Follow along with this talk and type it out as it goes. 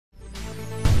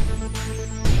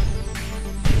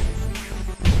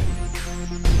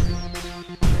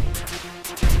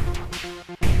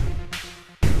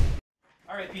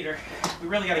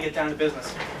really got to get down to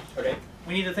business. Okay.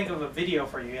 We need to think of a video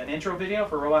for you, an intro video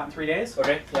for Robot in 3 Days.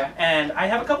 Okay, yeah. And I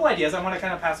have a couple ideas. I want to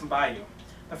kind of pass them by you.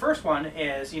 The first one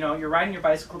is, you're riding your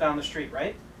bicycle down the street,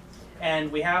 right?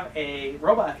 And we have a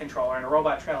robot controller and a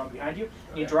robot trailing behind you.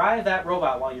 And you drive that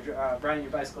robot while you're riding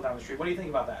your bicycle down the street. What do you think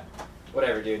about that?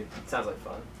 Whatever, dude. Sounds like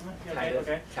fun. Okay,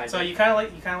 okay. Kind so of. you kind of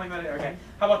like that. Okay.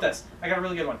 How about this? I got a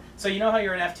really good one. So you know how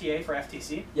you're an FTA for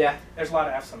FTC? Yeah. There's a lot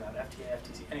of F's on that. FTA,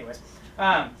 FTC. Anyways,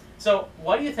 so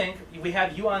what do you think? We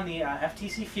have you on the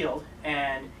FTC field,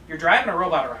 and you're driving a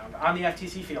robot around on the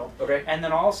FTC field. Okay. And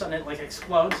then all of a sudden it like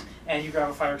explodes, and you grab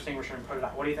a fire extinguisher and put it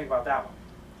out. What do you think about that one?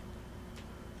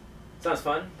 Sounds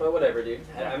fun, but whatever, dude.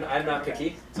 I'm not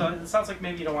picky. So it sounds like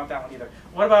maybe you don't want that one either.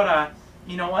 What about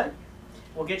you know what?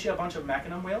 We'll get you a bunch of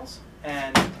mechanism wheels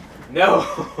and. No.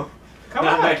 Come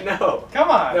on. No. Come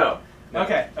on. No.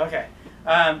 Okay. Okay.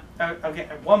 Okay.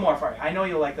 One more for you. I know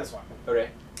you'll like this one. Okay.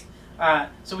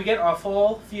 So we get a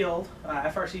full field,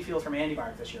 FRC field from Andy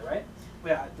Mark this year, right?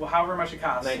 Well, however much it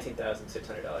costs.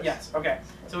 $19,600. Yes. Okay.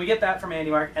 So we get that from Andy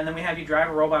Mark, and then we have you drive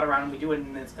a robot around, and we do it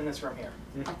in this room here.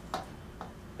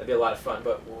 That'd be a lot of fun,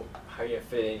 but how are you gonna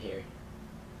fit in here?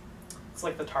 It's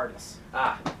like the TARDIS.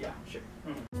 Ah. Yeah. Sure.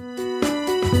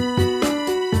 Mm-hmm.